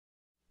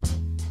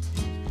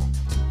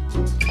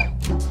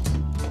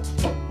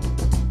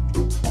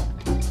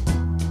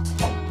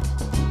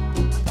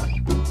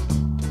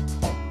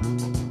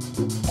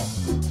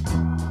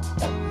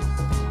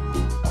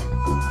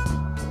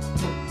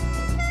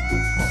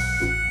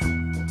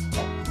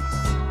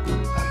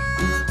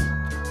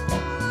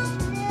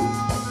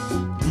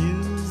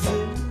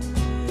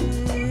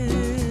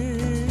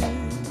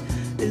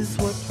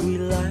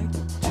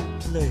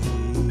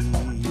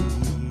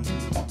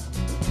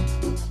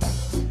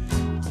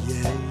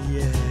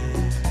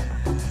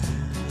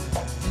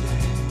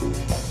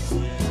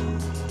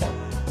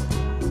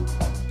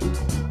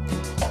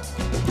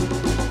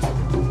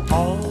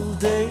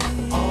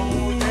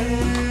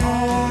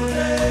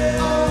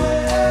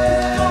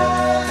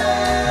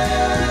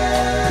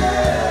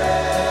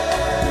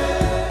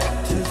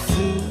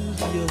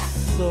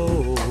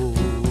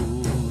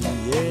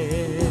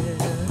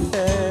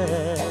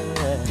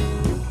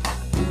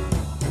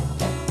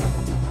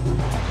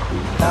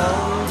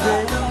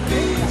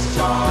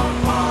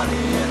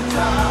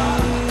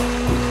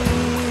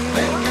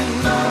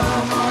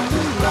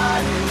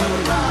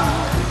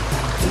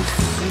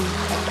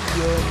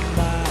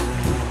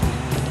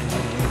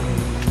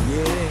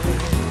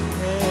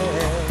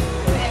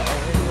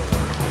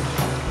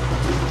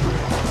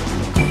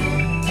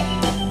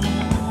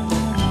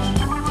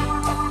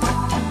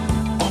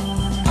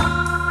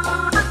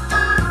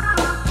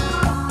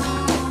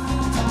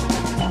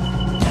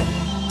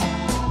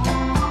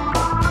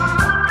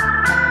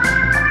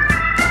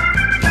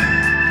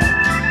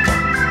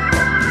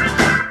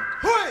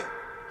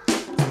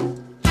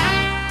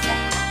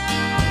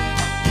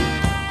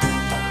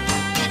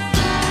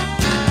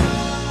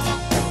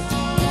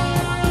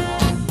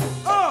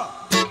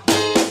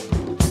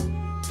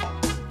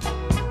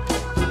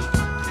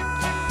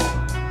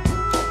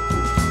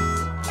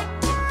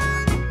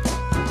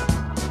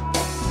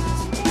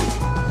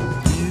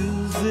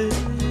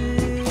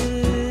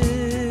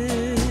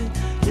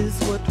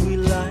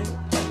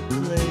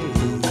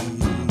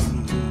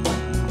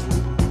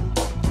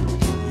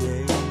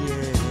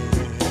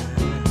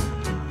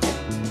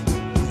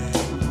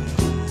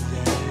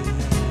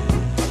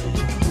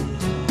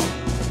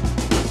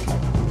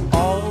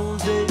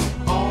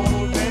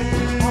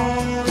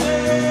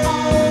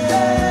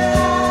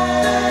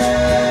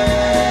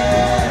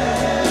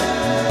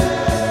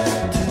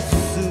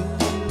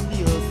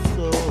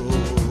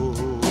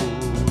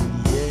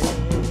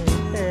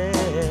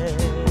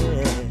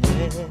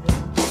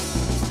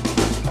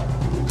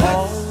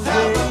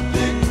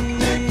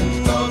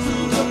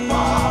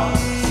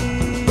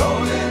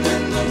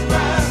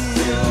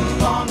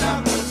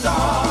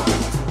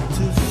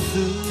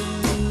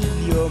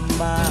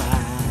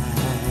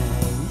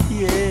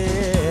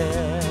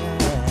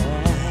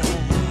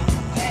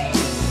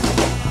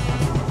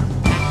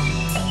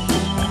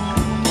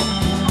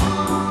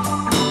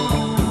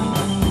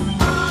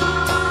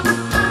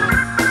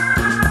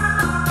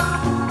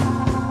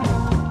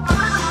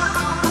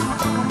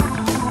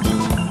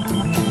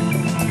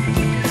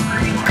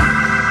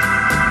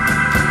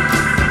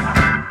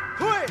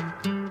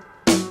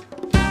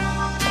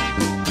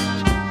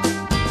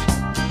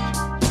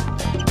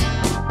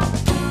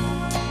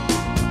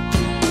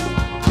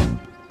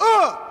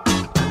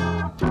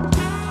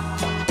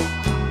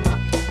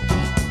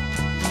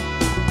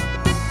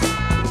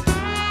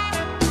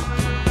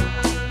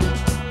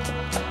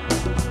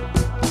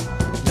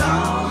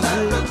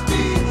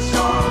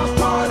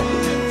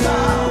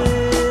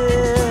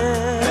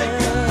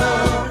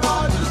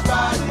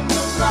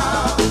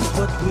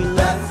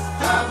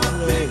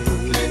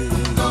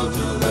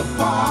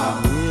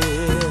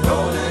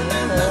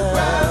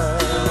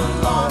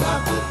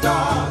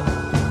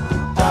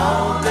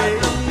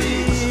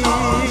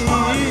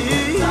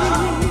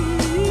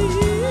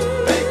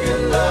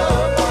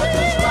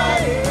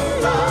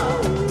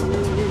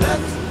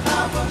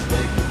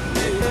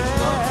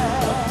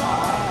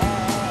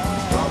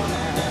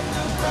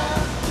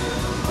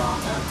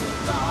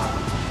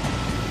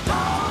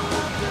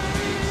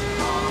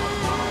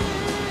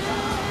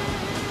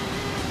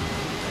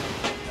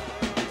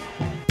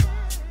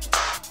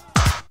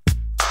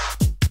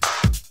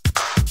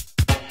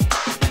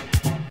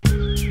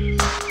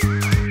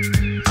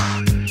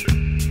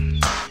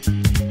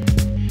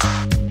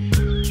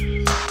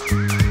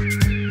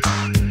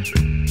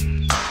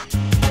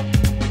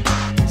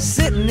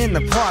in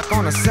the park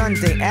on a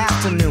Sunday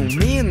afternoon.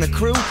 Me and the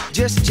crew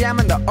just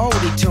jamming the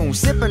oldie tune,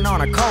 sipping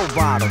on a cold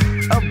bottle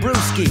of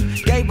brewski.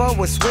 Gave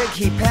over a swig,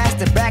 he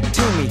passed it back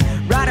to me.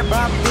 Right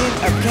about then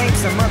up came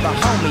some other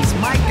homies,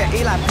 Micah,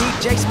 Eli,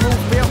 Pete, Jay,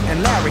 Smooth, Phil,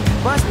 and Larry.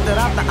 Busted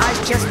out the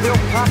ice chest, Phil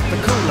popped the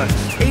cooler.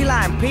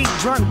 Eli and Pete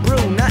drunk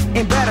brew,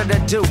 nothing better to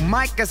do.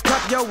 Micah's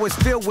cup, yo, was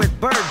filled with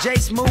bird. Jay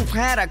Smooth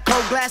had a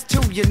cold glass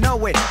too, you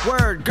know it.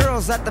 Word,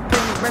 girls at the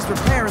picnic rest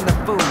preparing the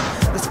food.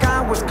 The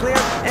sky was clear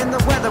and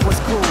the weather was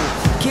cool.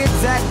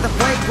 Kids at the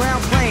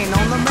playground playing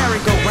on the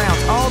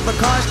merry-go-rounds. All the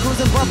cars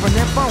cruising, bumping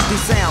their funky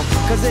sound.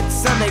 Cause it's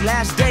Sunday,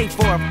 last day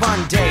for a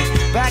fun day.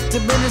 Back to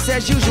business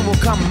as usual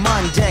come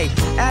Monday.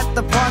 At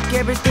the park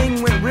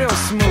everything went real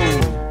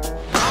smooth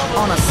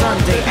on a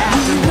Sunday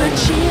afternoon. We were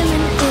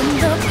chilling in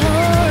the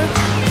park,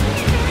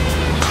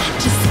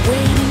 just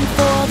waiting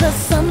for the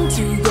sun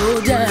to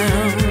go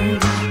down.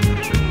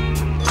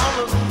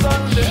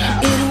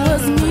 It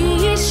was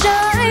me,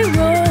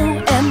 Shiro,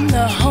 and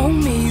the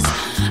homies,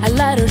 a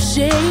lighter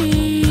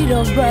shade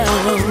of brown.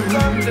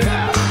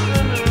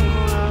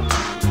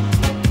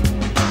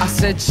 I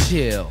said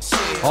chill.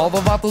 All the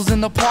vatos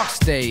in the park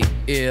stay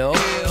ill,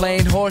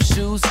 playing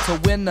horseshoes to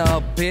win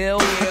a bill.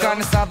 The carne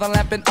asada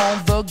lamping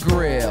on the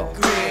grill.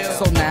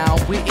 So now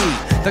we eat.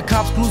 The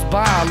cops cruise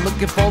by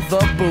looking for the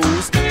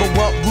booze, but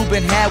what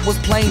Ruben had was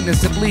plain and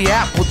simply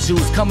apple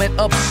juice. Coming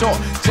up short,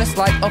 just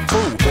like a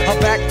fool.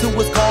 Back to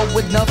his car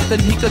with nothing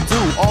he could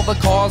do. All the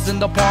cars in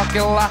the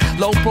parking lot,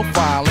 low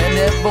profile, and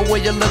everywhere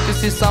you look you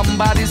see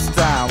somebody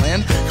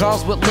styling.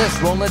 Cars with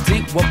lifts rolling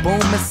deep with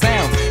booming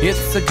sounds.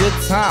 It's a good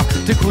time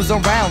to cruise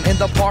around in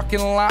the parking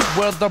lot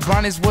where the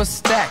brownies were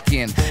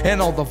stacking,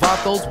 and all the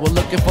vatos were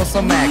looking for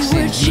some action.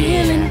 We were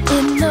chilling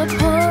in the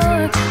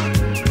park,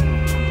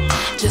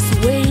 just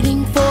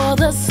waiting for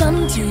the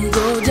sun to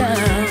go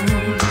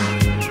down.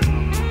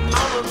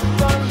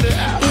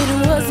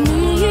 It was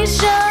me,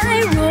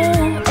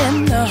 Shiro,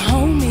 and the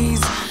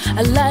homies,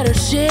 a lighter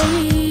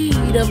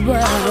shade of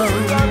brown.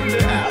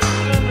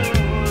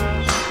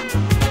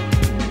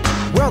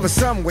 Well, the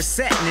sun was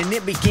setting and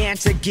it began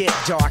to get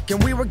dark,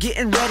 and we were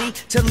getting ready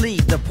to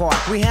leave the park.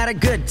 We had a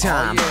good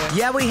time,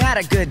 yeah, we had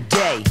a good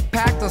day.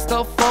 Packed our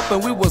stuff up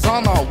and we was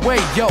on our way.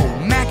 Yo,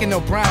 macking the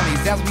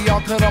brownies as we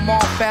all cut them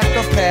off at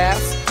the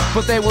pass.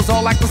 But they was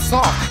all acting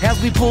soft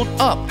as we pulled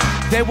up.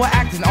 They were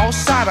acting all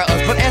shy to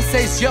us, but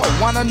essays, yo,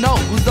 wanna know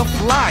who's the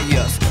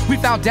flyers. We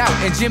found out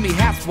and Jimmy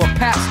hats were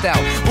passed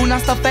out.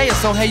 Unas the fea,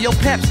 so hey yo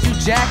peps, you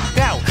jacked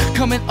out.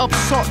 Coming up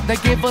short, they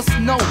gave us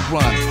no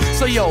run.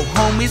 So yo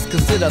homies,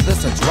 consider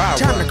this a dry run.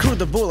 Time to cruise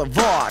the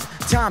boulevard,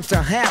 time to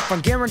have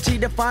fun.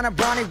 Guaranteed to find a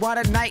brownie while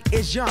the night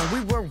is young.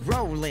 We were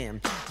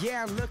rolling,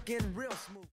 yeah, looking real smooth.